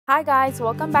Hi guys,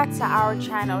 welcome back to our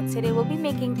channel. Today we'll be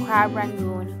making crab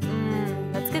rangoon.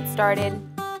 Let's get started.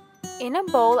 In a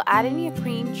bowl, add in your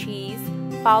cream cheese,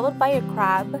 followed by your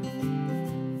crab.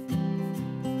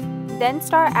 Then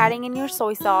start adding in your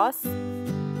soy sauce,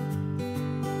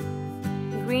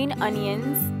 green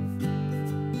onions,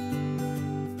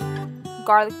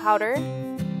 garlic powder,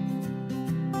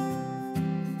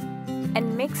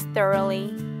 and mix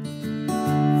thoroughly.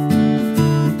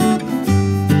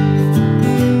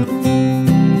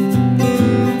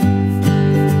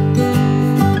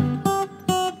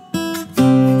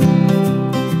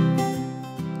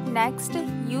 Next,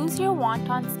 use your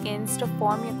wonton skins to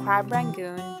form your crab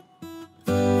rangoon.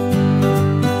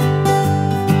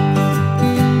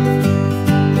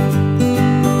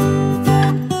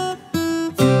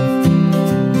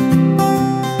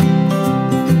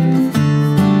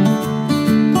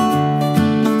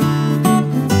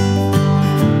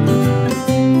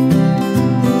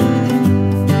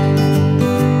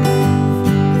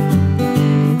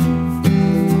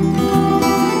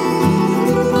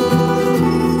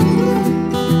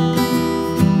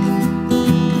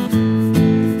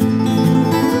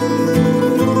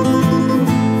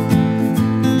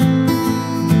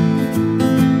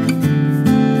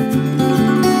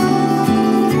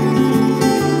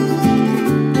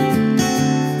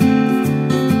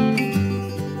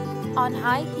 On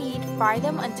high heat, fry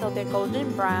them until they're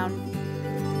golden brown.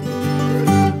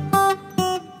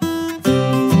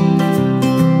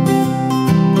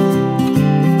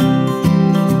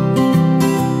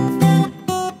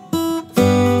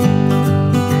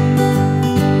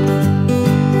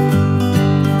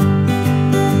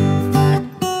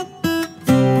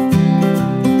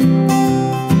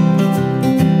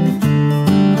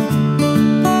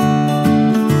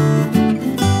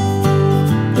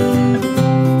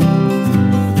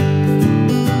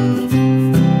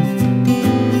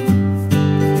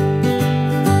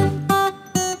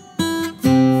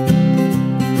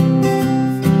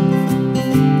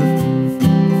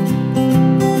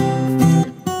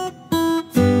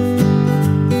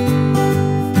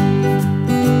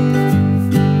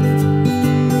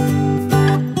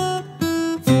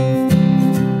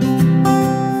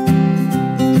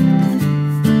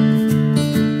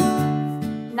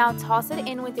 Now toss it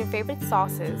in with your favorite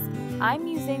sauces. I'm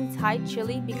using Thai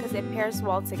chili because it pairs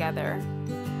well together.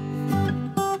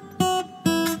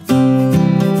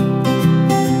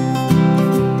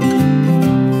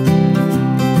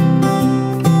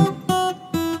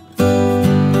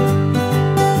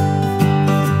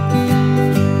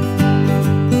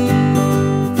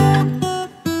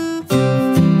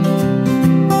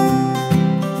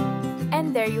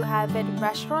 And there you have it,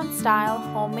 restaurant-style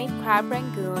homemade crab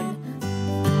rangoon.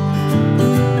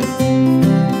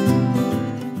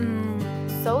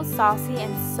 So saucy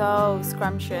and so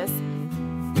scrumptious.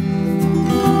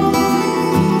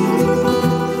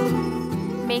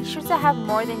 Make sure to have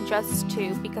more than just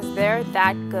two because they're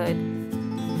that good.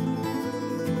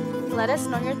 Let us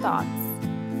know your thoughts.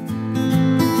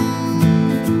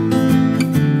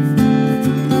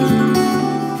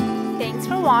 Thanks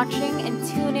for watching and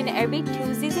tune in every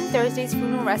Tuesdays and Thursdays for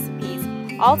new recipes.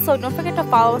 Also, don't forget to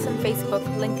follow us on Facebook.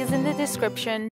 Link is in the description.